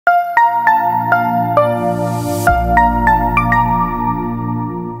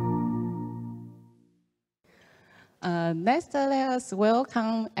Next, let us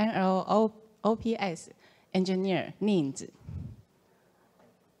welcome NLOPS engineer Niño.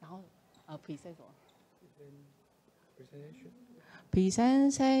 然后present 什么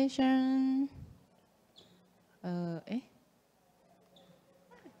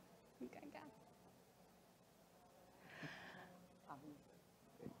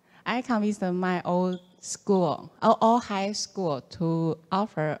come with my old school, old high school, to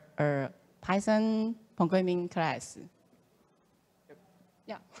offer a Python programming class.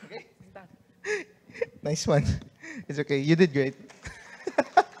 Yeah. Okay. Start. Nice one. It's okay. You did great.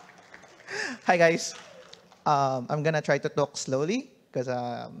 Hi, guys. I'm going to try to talk slowly because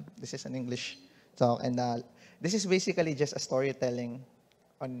this is an English talk. And this is basically just a storytelling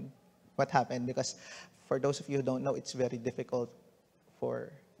on what happened. Because for those of you who don't know, it's very difficult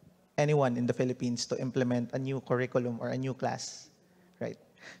for anyone in the Philippines to implement a new curriculum or a new class, right?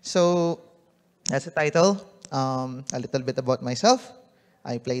 So that's the title. A little bit about myself.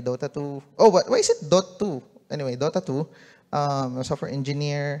 I play Dota 2. Oh, why is it Dota 2? Anyway, Dota 2. I'm a software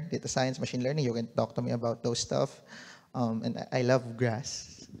engineer, data science, machine learning. You can talk to me about those stuff. And I love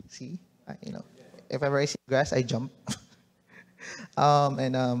grass. See, if ever I see grass, I jump.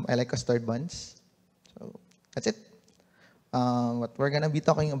 I like custard buns. So that's it. What we're gonna be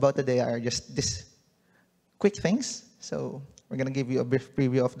talking about today are just these quick things. So we're gonna give you a brief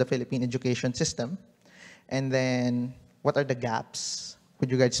preview of the Philippine education system, and then what are the gaps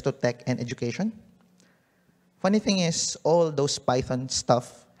with regards to tech and education. Funny thing is, all those Python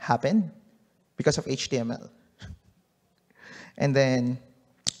stuff happened because of HTML. And then,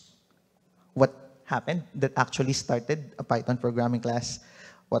 what happened that actually started a Python programming class?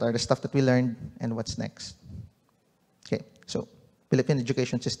 What are the stuff that we learned, and what's next? Okay, so Philippine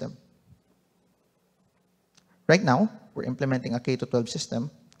education system. Right now, we're implementing a K-12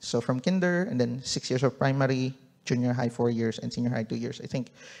 system. So from kinder, and then 6 years of primary, junior high 4 years, and senior high 2 years. I think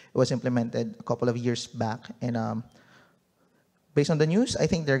it was implemented a couple of years back. And based on the news, I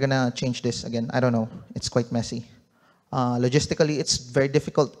think they're gonna change this again. I don't know, it's quite messy. Logistically, it's very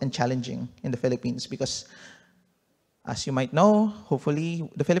difficult and challenging in the Philippines because, as you might know, hopefully,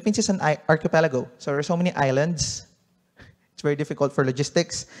 the Philippines is an archipelago. So there are so many islands. It's very difficult for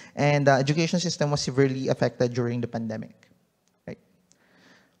logistics, and the education system was severely affected during the pandemic, right?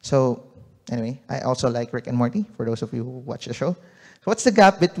 So anyway, I also like Rick and Morty, for those of you who watch the show. So what's the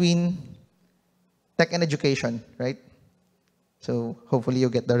gap between tech and education, right? So hopefully you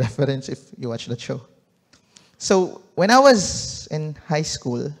get the reference if you watch the show. So when I was in high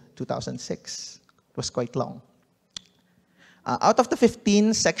school, 2006, it was quite long. Out of the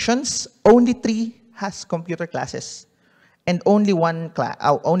 15 sections, only 3 has computer classes. And only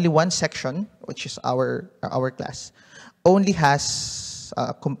one section, which is our class, only has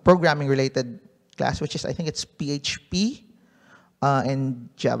a programming-related class, which is, I think it's PHP and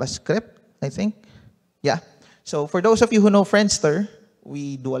JavaScript, I think. Yeah. So for those of you who know Friendster,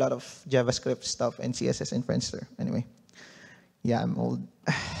 we do a lot of JavaScript stuff and CSS in Friendster. Anyway, yeah, I'm old.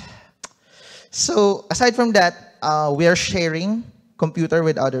 So aside from that, we are sharing computer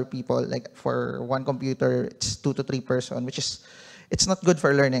with other people. Like for one computer, it's 2 to 3 person, which is, it's not good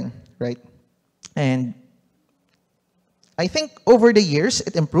for learning, right? And I think over the years,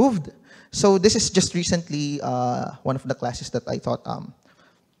 it improved. So this is just recently one of the classes that I thought,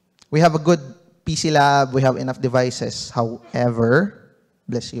 we have a good PC lab, we have enough devices. However,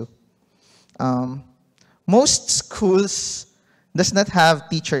 bless you, most schools does not have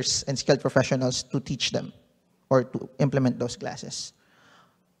teachers and skilled professionals to teach them or to implement those classes.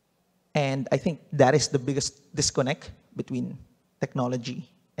 And I think that is the biggest disconnect between technology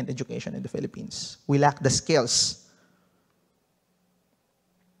and education in the Philippines. We lack the skills.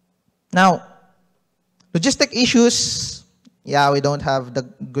 Now, logistic issues, yeah, we don't have the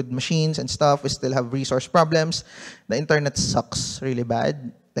good machines and stuff. We still have resource problems. The internet sucks really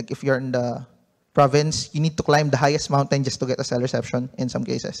bad. Like if you're in the province, you need to climb the highest mountain just to get a cell reception in some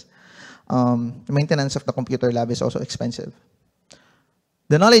cases. The maintenance of the computer lab is also expensive.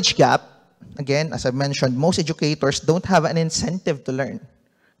 The knowledge gap, again, as I mentioned, most educators don't have an incentive to learn.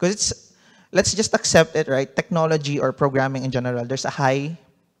 Because it's, let's just accept it, right? Technology or programming in general, there's a high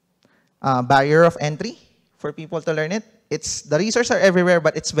barrier of entry for people to learn it. The resources are everywhere,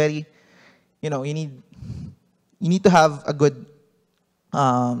 but it's very, you need to have a good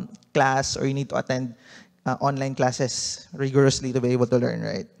class, or you need to attend online classes rigorously to be able to learn,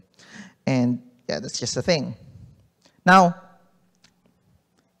 right? And yeah, that's just the thing. Now,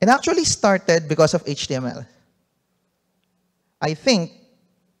 it actually started because of HTML. I think,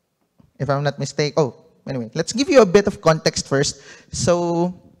 if I'm not mistaken, anyway, let's give you a bit of context first.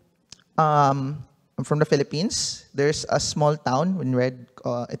 So, I'm I'm from the Philippines. There's a small town in red.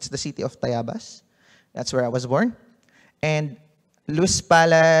 It's the city of Tayabas. That's where I was born. And Luis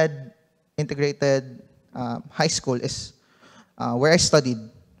Palad Integrated High School is where I studied.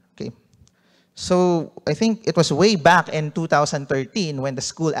 Okay. So I think it was way back in 2013 when the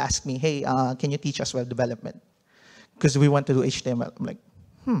school asked me, hey, can you teach us web development? Because we want to do HTML. I'm like,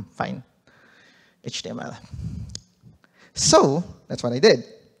 fine. HTML. So that's what I did.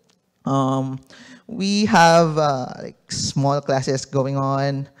 We have like small classes going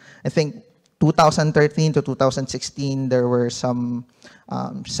on. I think 2013 to 2016, there were some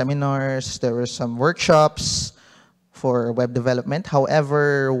seminars, there were some workshops for web development.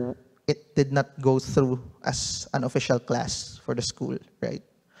 However, it did not go through as an official class for the school, right?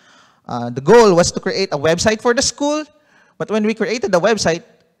 The goal was to create a website for the school, but when we created the website,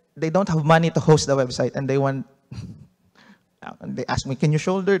 they don't have money to host the website, and they want, and they asked me, can you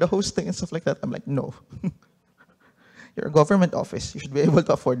shoulder the hosting and stuff like that? I'm like, no. You're a government office. You should be able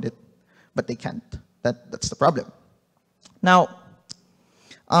to afford it. But they can't. That's the problem. Now,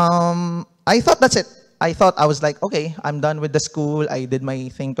 I thought that's it. I thought I was like, okay, I'm done with the school. I did my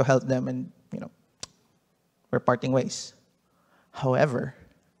thing to help them, and we're parting ways. However,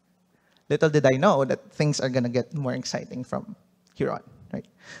 little did I know that things are gonna get more exciting from here on, right?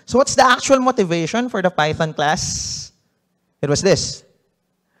 So what's the actual motivation for the Python class? It was this.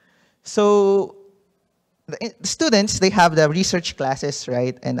 So the students, they have the research classes,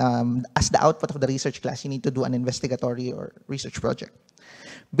 right? And as the output of the research class, you need to do an investigatory or research project.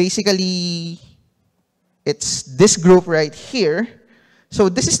 Basically, it's this group right here. So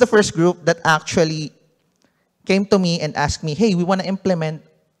this is the first group that actually came to me and asked me, hey, we want to implement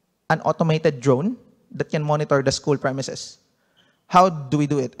an automated drone that can monitor the school premises. How do we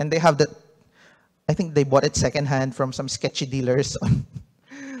do it? And they have that, I think they bought it secondhand from some sketchy dealers on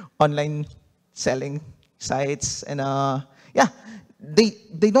online selling sites. And yeah,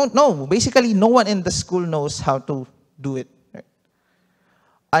 they don't know. Basically, no one in the school knows how to do it. Right?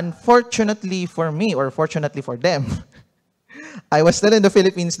 Unfortunately for me, or fortunately for them, I was still in the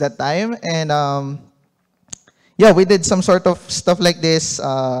Philippines that time. And yeah, we did some sort of stuff like this.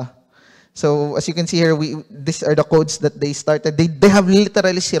 So as you can see here, these are the codes that they started. They have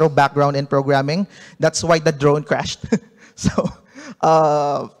literally zero background in programming. That's why the drone crashed. So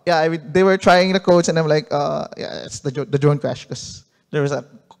yeah, they were trying the codes, and I'm like, yeah, it's the drone crash because there was an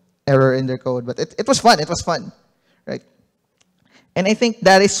error in their code. But it was fun. It was fun, right? And I think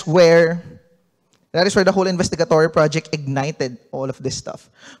that is where the whole investigatory project ignited all of this stuff.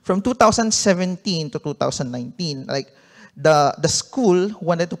 From 2017 to 2019, like the school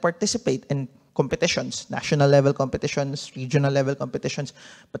wanted to participate in competitions, national level competitions, regional level competitions.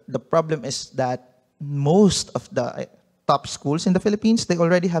 But the problem is that most of the top schools in the Philippines, they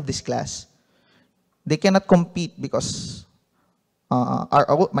already have this class. They cannot compete because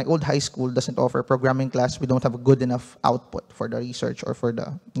my old high school doesn't offer programming class. We don't have a good enough output for the research or for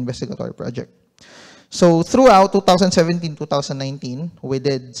the investigatory project. So throughout 2017, 2019, we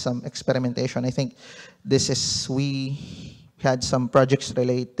did some experimentation. I think we had some projects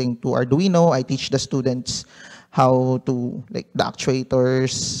relating to Arduino. I teach the students how to, like the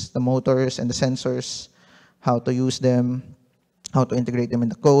actuators, the motors, and the sensors, how to use them, how to integrate them in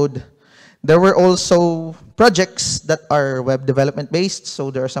the code. There were also projects that are web development based.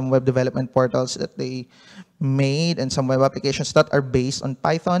 So there are some web development portals that they made and some web applications that are based on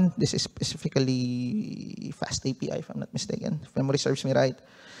Python. This is specifically Fast API, if I'm not mistaken, if memory serves me right.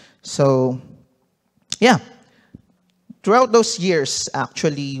 So yeah, throughout those years,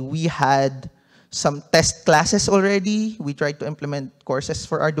 actually, we had some test classes already. We tried to implement courses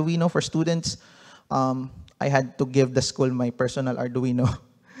for Arduino for students. I had to give the school my personal Arduino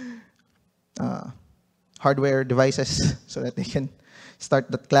hardware devices so that they can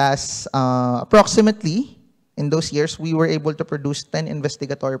start the class. Approximately, in those years, we were able to produce 10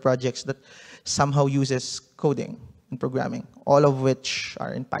 investigatory projects that somehow uses coding and programming, all of which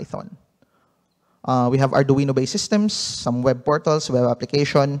are in Python. We have Arduino-based systems, some web portals, web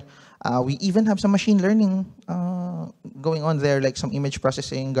application. We even have some machine learning going on there, like some image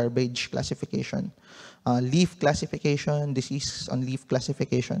processing, garbage classification, leaf classification, disease on leaf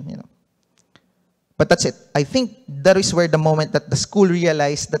classification, But that's it. I think that is where the moment that the school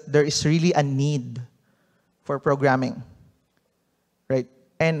realized that there is really a need for programming, right?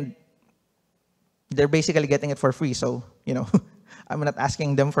 And they're basically getting it for free. So, I'm not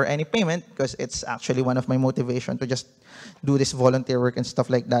asking them for any payment because it's actually one of my motivation to just do this volunteer work and stuff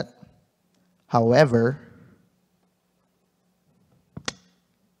like that. However,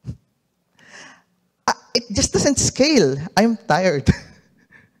 it just doesn't scale. I'm tired.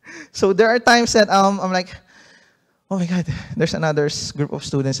 So there are times that I'm like, oh my God, there's another group of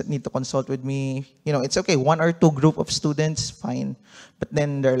students that need to consult with me. You know, it's okay, 1 or 2 group of students, fine. But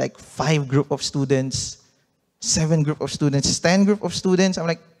then there are like 5 group of students, 7 group of students, 10 group of students. I'm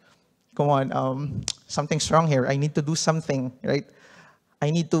like, come on, something's wrong here. I need to do something, right? I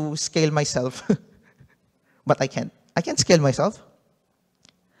need to scale myself. But I can't. I can't scale myself.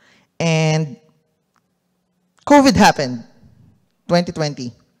 And COVID happened,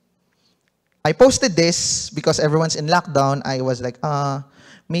 2020. I posted this because everyone's in lockdown. I was like,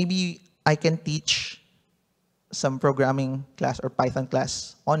 maybe I can teach some programming class or Python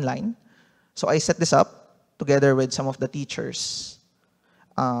class online. So I set this up together with some of the teachers.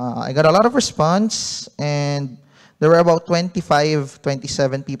 I got a lot of response, and there were about 25,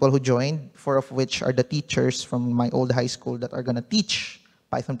 27 people who joined, 4 of which are the teachers from my old high school that are going to teach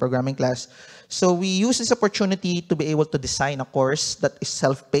Python programming class. So we use this opportunity to be able to design a course that is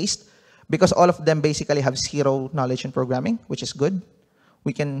self-paced, because all of them basically have 0 knowledge in programming, which is good.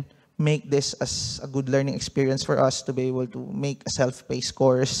 We can make this as a good learning experience for us to be able to make a self-paced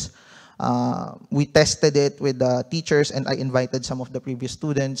course. We tested it with the teachers, and I invited some of the previous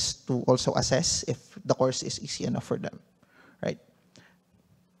students to also assess if the course is easy enough for them, right?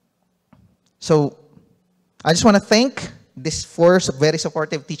 So I just want to thank these 4 very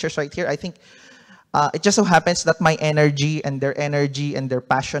supportive teachers right here. I think it just so happens that my energy and their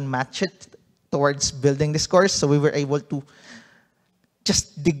passion matched towards building this course. So we were able to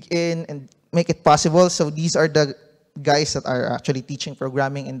just dig in and make it possible. So these are the guys that are actually teaching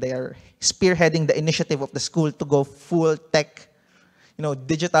programming, and they are spearheading the initiative of the school to go full tech, you know,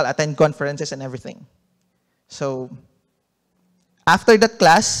 digital, attend conferences and everything. So after that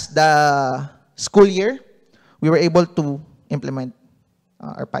class, the school year, we were able to implement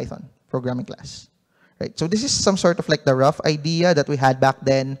our Python programming class. Right. So this is some sort of like the rough idea that we had back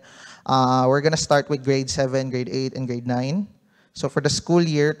then. We're going to start with grade 7, grade 8, and grade 9. So for the school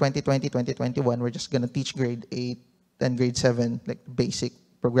year 2020-2021, we're just going to teach grade 8 and grade 7, like basic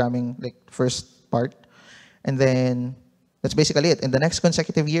programming, like first part. And then that's basically it. In the next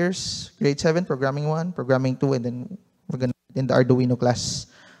consecutive years, grade 7, programming 1, programming 2, and then we're going to in the Arduino class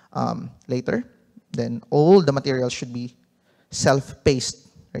later. Then all the materials should be self-paced,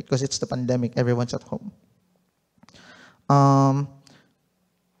 right? Because it's the pandemic, everyone's at home.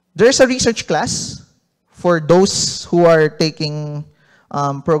 There's a research class for those who are taking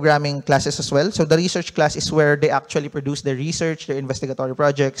programming classes as well. So the research class is where they actually produce their research, their investigatory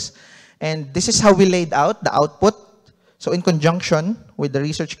projects. And this is how we laid out the output. So in conjunction with the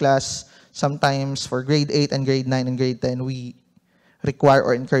research class, sometimes for grade 8 and grade 9 and grade 10, we require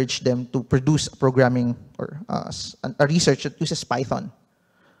or encourage them to produce a programming or a research that uses Python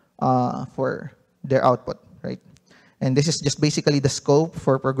for their output, right? And this is just basically the scope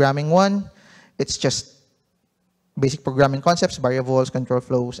for programming 1. It's just basic programming concepts, variables, control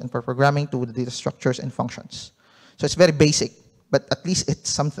flows, and for programming 2, the data structures and functions. So it's very basic, but at least it's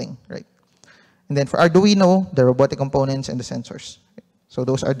something, right? And then for Arduino, the robotic components and the sensors. Right? So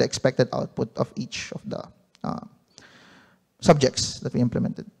those are the expected output of each of the subjects that we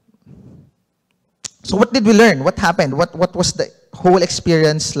implemented. So what did we learn? What happened? What was the whole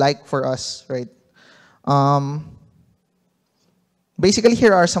experience like for us, right? Basically,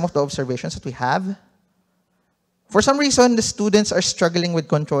 here are some of the observations that we have. For some reason, the students are struggling with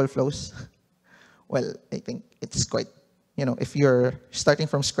control flows. Well, I think it's quite, you know, if you're starting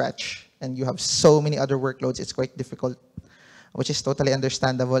from scratch and you have so many other workloads, it's quite difficult, which is totally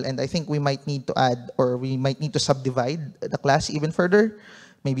understandable. And I think we might need to add, or we might need to subdivide the class even further,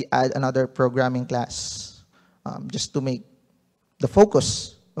 maybe add another programming class, just to make the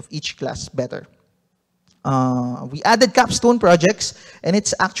focus of each class better. We added capstone projects, and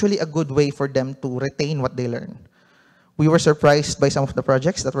it's actually a good way for them to retain what they learn. We were surprised by some of the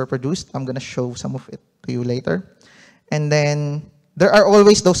projects that were produced. I'm going to show some of it to you later. And then there are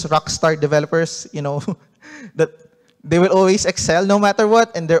always those rockstar developers, you know, that they will always excel no matter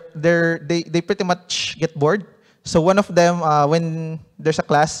what, and they pretty much get bored. So one of them, when there's a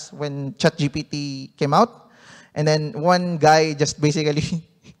class, when ChatGPT came out, and then one guy just basically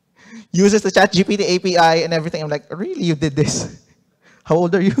uses the ChatGPT API and everything. I'm like, really, you did this? How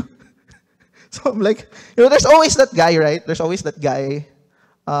old are you? So I'm like, you know, there's always that guy, right? There's always that guy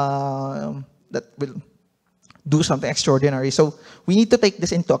that will do something extraordinary. So we need to take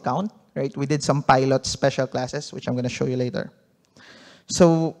this into account, right? We did some pilot special classes, which I'm going to show you later.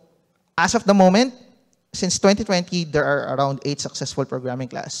 So as of the moment, since 2020, there are around 8 successful programming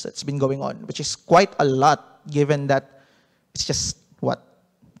classes that's been going on, which is quite a lot, given that it's just, what,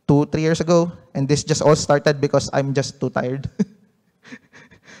 2-3 years ago? And this just all started because I'm just too tired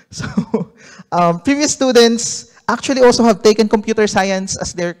So previous students actually also have taken computer science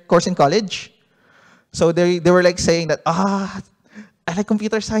as their course in college. So they were like saying that, I like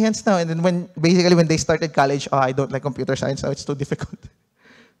computer science now. And then when they started college, I don't like computer science now, it's too difficult.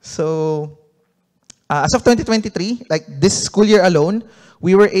 So as of 2023, like this school year alone,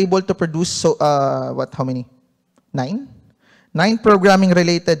 we were able to produce, how many? 9? 9 programming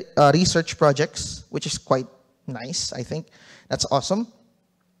related research projects, which is quite nice, I think. That's awesome.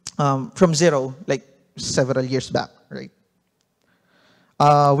 From zero, like several years back, right?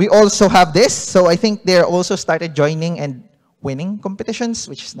 We also have this, so I think they also started joining and winning competitions,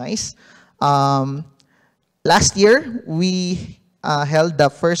 which is nice. Last year, we held the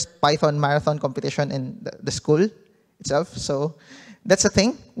first Python marathon competition in the school itself. So that's a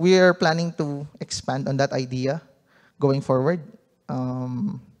thing. We are planning to expand on that idea going forward.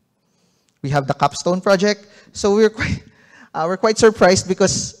 We have the capstone project. So we're quite surprised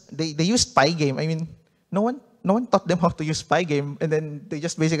because they used Pygame. I mean, no one taught them how to use Pygame, and then they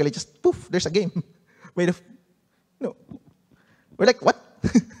just basically poof, there's a game made of. No, we're like, what?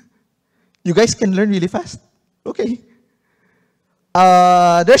 You guys can learn really fast. Okay.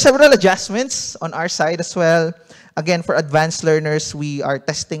 There are several adjustments on our side as well. Again, for advanced learners, we are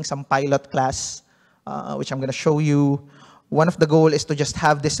testing some pilot class, which I'm going to show you. One of the goals is to just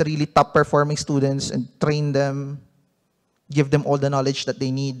have this really top performing students and train them, give them all the knowledge that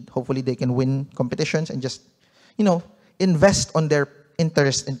they need. Hopefully they can win competitions and just, invest on their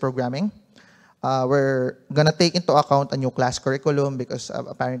interest in programming. We're going to take into account a new class curriculum because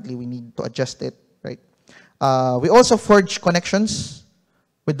apparently we need to adjust it, right? We also forge connections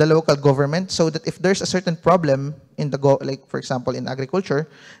with the local government so that if there's a certain problem in like for example in agriculture,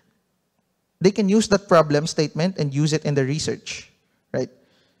 they can use that problem statement and use it in the research, right?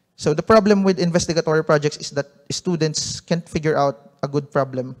 So the problem with investigatory projects is that students can't figure out a good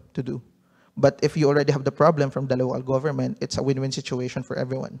problem to do. But if you already have the problem from the local government, it's a win-win situation for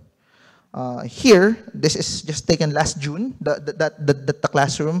everyone. Here, this is just taken last June, the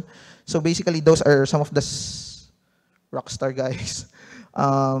classroom. So basically, those are some of the rockstar guys.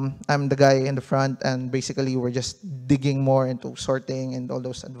 I'm the guy in the front, and basically, we're just digging more into sorting and all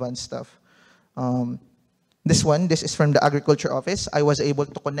those advanced stuff. This is from the agriculture office. I was able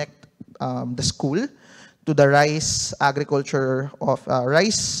to connect the school to the rice agriculture of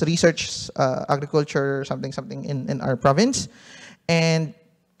rice research agriculture something in our province, and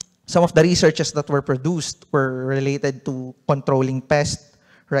some of the researches that were produced were related to controlling pests,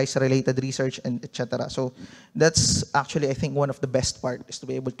 rice-related research, and etc. So that's actually, I think, one of the best part is to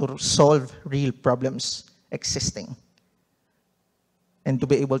be able to solve real problems existing and to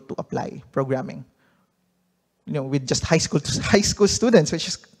be able to apply programming, with just high school students, which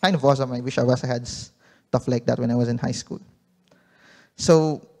is kind of awesome. I wish I had stuff like that when I was in high school.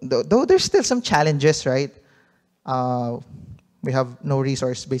 So though there's still some challenges, right? We have no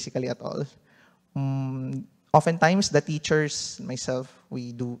resource basically at all. Oftentimes, the teachers, myself,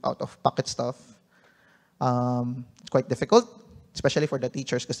 we do out-of-pocket stuff. It's quite difficult, especially for the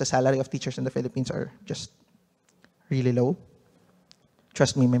teachers, because the salary of teachers in the Philippines are just really low.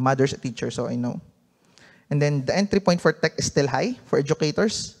 Trust me, my mother's a teacher, so I know. And then the entry point for tech is still high for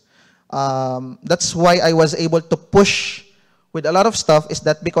educators. That's why I was able to push with a lot of stuff, is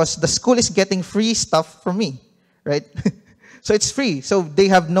that because the school is getting free stuff from me, right? So it's free. So they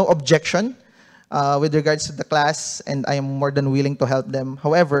have no objection with regards to the class, and I am more than willing to help them.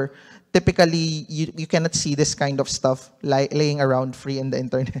 However, typically, you cannot see this kind of stuff laying around free in the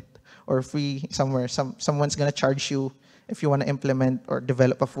internet or free somewhere. Someone's going to charge you if you want to implement or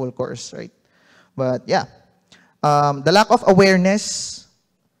develop a full course, right? But yeah, the lack of awareness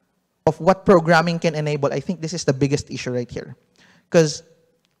of what programming can enable, I think this is the biggest issue right here. Because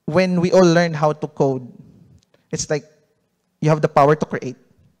when we all learn how to code, it's like you have the power to create.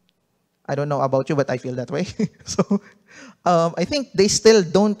 I don't know about you, but I feel that way. So I think they still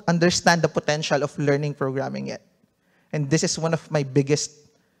don't understand the potential of learning programming yet. And this is one of my biggest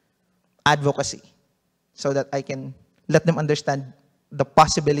advocacy, so that I can let them understand the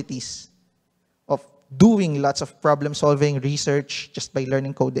possibilities of doing lots of problem-solving research just by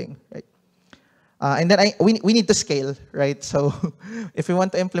learning coding, right? And then we need to scale, right? So if we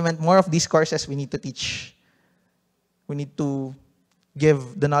want to implement more of these courses, we need to teach. We need to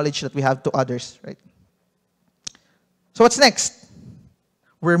give the knowledge that we have to others, right? So what's next?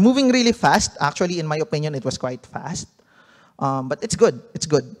 We're moving really fast. Actually, in my opinion, it was quite fast. But it's good. It's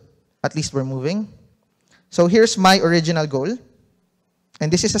good. At least we're moving. So here's my original goal.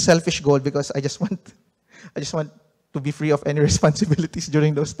 And this is a selfish goal because I just want to be free of any responsibilities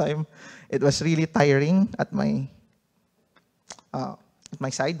during those time. It was really tiring at my with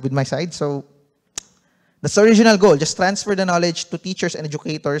my side. So that's the original goal. Just transfer the knowledge to teachers and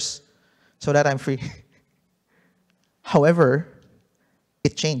educators so that I'm free. However,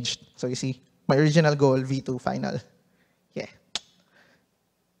 it changed. So you see, my original goal, V2 final. Yeah.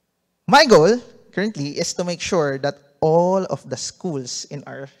 My goal currently is to make sure that all of the schools in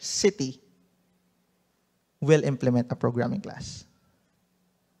our city will implement a programming class.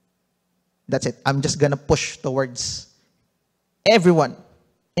 That's it. I'm just going to push towards everyone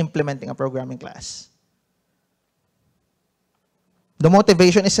implementing a programming class. The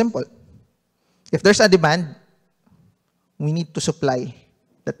motivation is simple. If there's a demand, we need to supply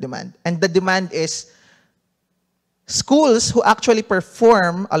that demand. And the demand is schools who actually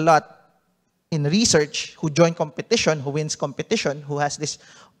perform a lot in research, who join competition, who wins competition, who has this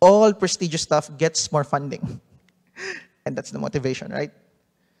all prestigious stuff, gets more funding. And that's the motivation, right?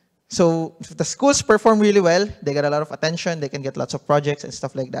 So if the schools perform really well, they get a lot of attention, they can get lots of projects and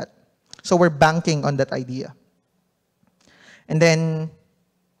stuff like that. So we're banking on that idea. And then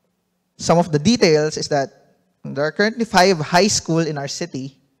some of the details is that there are currently 5 high schools in our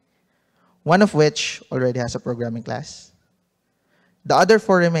city, one of which already has a programming class. The other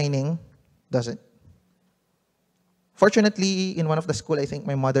 4 remaining doesn't. Fortunately, in one of the schools, I think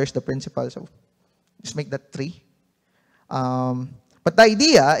my mother is the principal, so just make that 3. But the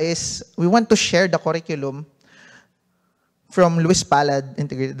idea is we want to share the curriculum from Luis Palad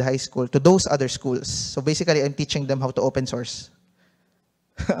Integrated High School to those other schools. So basically, I'm teaching them how to open source.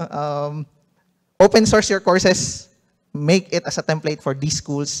 Open source your courses, make it as a template for these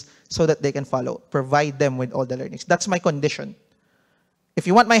schools so that they can follow. Provide them with all the learnings. That's my condition. If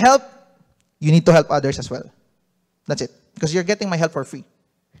you want my help, you need to help others as well. That's it. Because you're getting my help for free.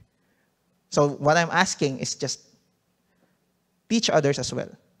 So what I'm asking is just teach others as well.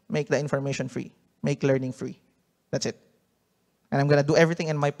 Make the information free. Make learning free. That's it. And I'm going to do everything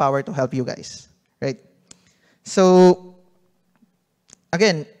in my power to help you guys. Right? So,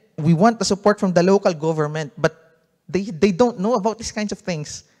 again, we want the support from the local government, but they don't know about these kinds of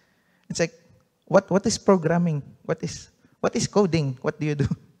things. It's like, what is programming? What is coding? What do you do?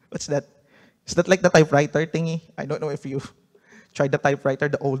 What's that? Is that like the typewriter thingy? I don't know if you tried the typewriter,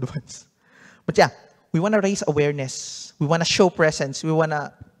 the old ones. But yeah, we want to raise awareness. We want to show presence. We want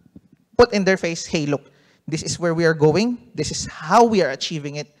to put in their face, hey, look, this is where we are going. This is how we are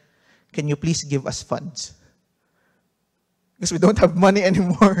achieving it. Can you please give us funds? Because we don't have money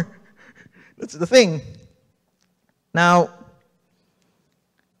anymore. That's the thing. Now,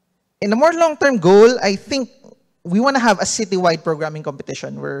 in a more long-term goal, I think we want to have a citywide programming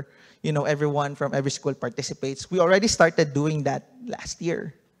competition where, you know, everyone from every school participates. We already started doing that last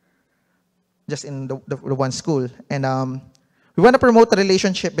year, just in the one school. And we want to promote the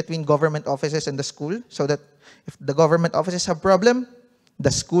relationship between government offices and the school so that if the government offices have problem,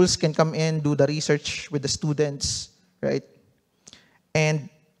 the schools can come in, do the research with the students, right? And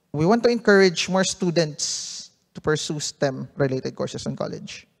we want to encourage more students to pursue STEM-related courses in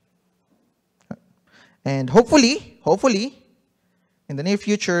college. And hopefully, in the near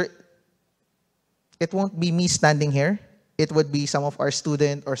future, it won't be me standing here. It would be some of our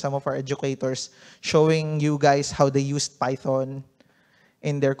students or some of our educators showing you guys how they used Python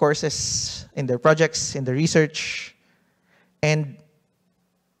in their courses, in their projects, in their research. And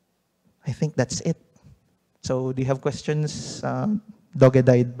I think that's it. So do you have questions? Doge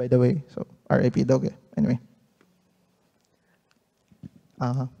died, by the way. So RIP Doge. Anyway.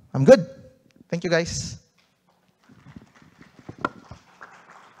 I'm good. Thank you, guys.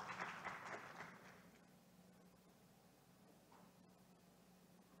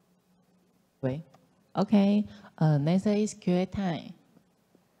 Wait. Okay. Next is QA time.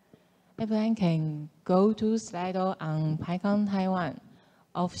 Everyone can go to Slido on PyCon Taiwan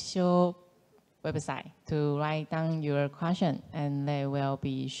official website to write down your question, and they will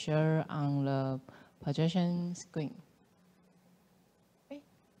be shared on the projection screen.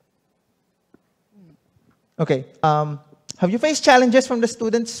 Okay. Have you faced challenges from the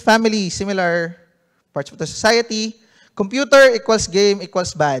students' family, similar parts of the society? Computer equals game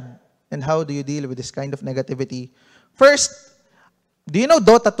equals bad. And how do you deal with this kind of negativity? First, do you know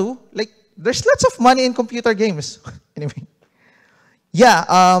Dota 2? Like, there's lots of money in computer games. Anyway. Yeah,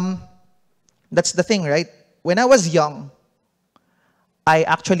 that's the thing, right? When I was young, I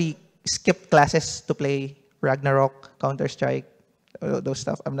actually skipped classes to play Ragnarok, Counter-Strike, those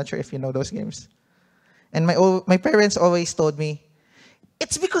stuff. I'm not sure if you know those games. And my parents always told me,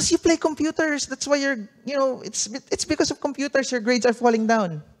 it's because you play computers. That's why it's because of computers your grades are falling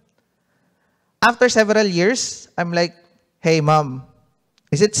down. After several years, I'm like, hey, Mom,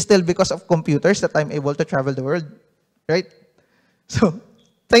 is it still because of computers that I'm able to travel the world? Right? So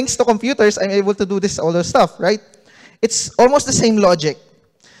thanks to computers, I'm able to do this all those stuff, right? It's almost the same logic.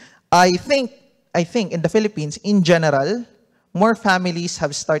 I think in the Philippines, in general, more families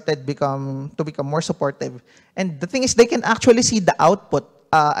have started to become more supportive. And the thing is, they can actually see the output.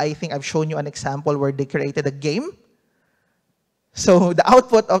 I think I've shown you an example where they created a game. So the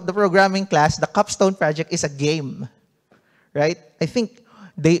output of the programming class, the capstone project, is a game, right? I think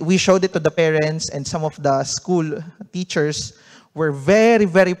we showed it to the parents, and some of the school teachers were very,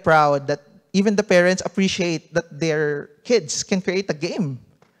 very proud that even the parents appreciate that their kids can create a game.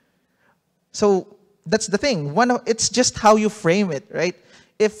 So that's the thing. It's just how you frame it, right?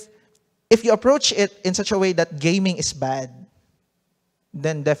 If you approach it in such a way that gaming is bad,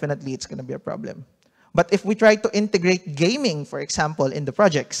 then definitely it's going to be a problem. But if we try to integrate gaming, for example, in the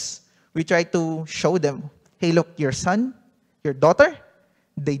projects, we try to show them, hey, look, your son, your daughter,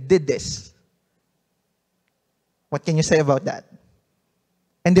 they did this. What can you say about that?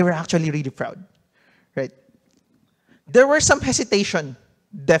 And they were actually really proud, right? There were some hesitation,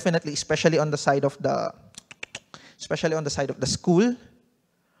 definitely, especially on the side of the school,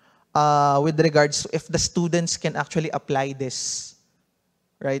 with regards to if the students can actually apply this,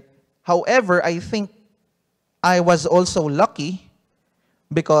 right? However, I think I was also lucky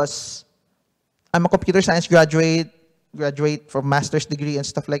because I'm a computer science graduate from master's degree and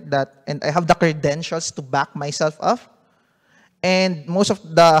stuff like that, and I have the credentials to back myself up. And most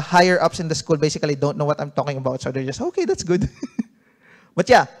of the higher ups in the school basically don't know what I'm talking about, so they're just, okay, that's good. But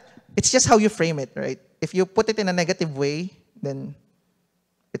yeah, it's just how you frame it, right? If you put it in a negative way, then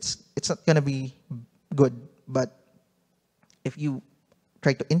it's not gonna be good. But if you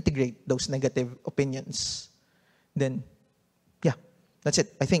try to integrate those negative opinions, then yeah, that's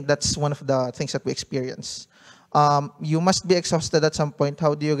it. I think that's one of the things that we experience. You must be exhausted at some point.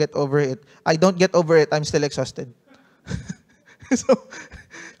 How do you get over it? I don't get over it. I'm still exhausted. So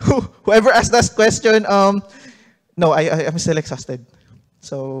whoever asked that question, no, I'm still exhausted.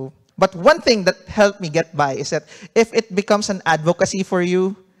 So, but one thing that helped me get by is that if it becomes an advocacy for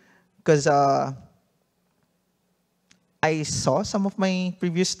you, because I saw some of my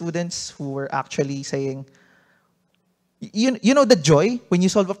previous students who were actually saying, you know the joy when you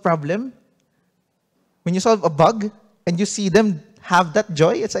solve a problem? When you solve a bug and you see them have that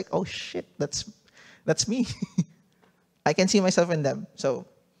joy, it's like, oh shit, that's me. I can see myself in them. So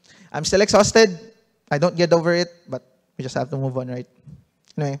I'm still exhausted. I don't get over it, but we just have to move on, right?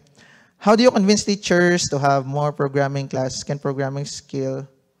 Anyway, how do you convince teachers to have more programming classes? Can programming skill?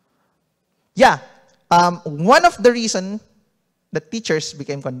 Yeah, one of the reasons that teachers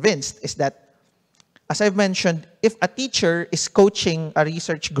became convinced is that, as I've mentioned, if a teacher is coaching a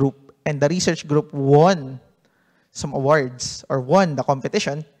research group and the research group won some awards or won the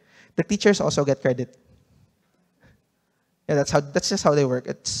competition, the teachers also get credit. Yeah, that's just how they work.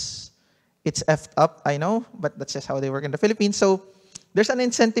 It's effed up, I know, but that's just how they work in the Philippines. So there's an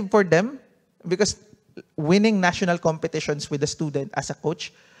incentive for them because winning national competitions with a student as a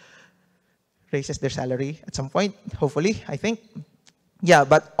coach raises their salary at some point, hopefully, I think. Yeah,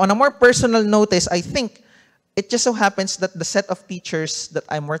 but on a more personal notice, I think it just so happens that the set of teachers that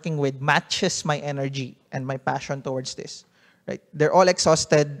I'm working with matches my energy and my passion towards this. Right? They're all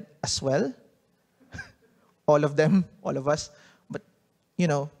exhausted as well. All of them, all of us. But, you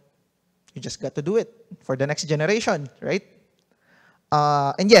know, you just got to do it for the next generation, right?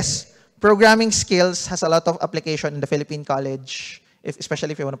 And yes, programming skills has a lot of application in the Philippine college,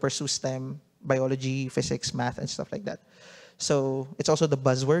 especially if you want to pursue STEM, biology, physics, math, and stuff like that. So it's also the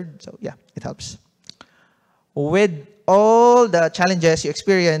buzzword. So yeah, it helps. With all the challenges you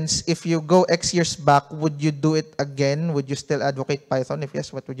experience, if you go X years back, would you do it again? Would you still advocate Python? If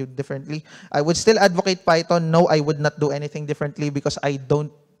yes, what would you do differently? I would still advocate Python. No, I would not do anything differently because I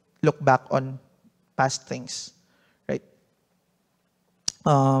don't look back on past things, right?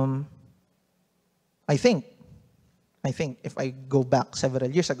 I think if I go back several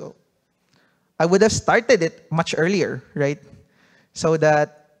years ago, I would have started it much earlier, right? So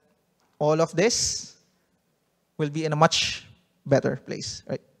that all of this will be in a much better place,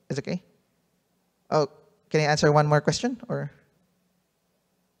 right? Is it okay? Oh, can I answer one more question or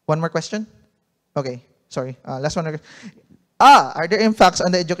one more question? Okay, sorry. Last one. Are there impacts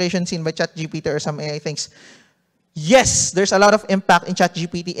on the education scene by ChatGPT or some AI things? Yes, there's a lot of impact in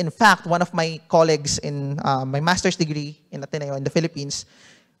ChatGPT. In fact, one of my colleagues in my master's degree in Ateneo in the Philippines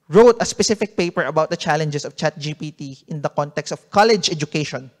wrote a specific paper about the challenges of ChatGPT in the context of college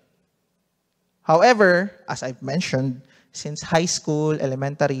education. However, as I've mentioned, since high school,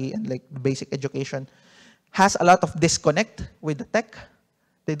 elementary, and like basic education has a lot of disconnect with the tech,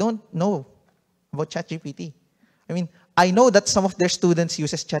 they don't know about ChatGPT. I mean, I know that some of their students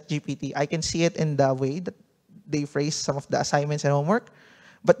uses ChatGPT. I can see it in the way that they phrase some of the assignments and homework,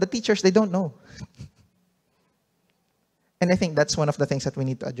 but the teachers, they don't know. And I think that's one of the things that we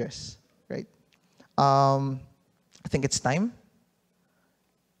need to address, right? I think it's time.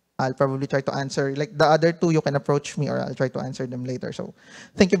 I'll probably try to answer, like the other two, you can approach me or I'll try to answer them later. So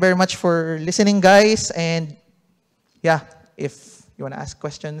thank you very much for listening, guys. And yeah, if you want to ask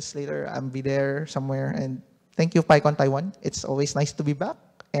questions later, I'll be there somewhere. And thank you, PyCon Taiwan. It's always nice to be back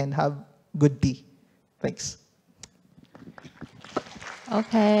and have good tea. Thanks.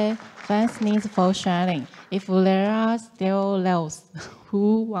 Okay, thanks Nils for sharing. If there are still those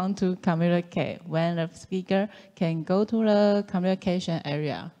who want to communicate, when the speaker can go to the communication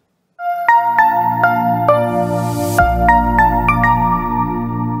area.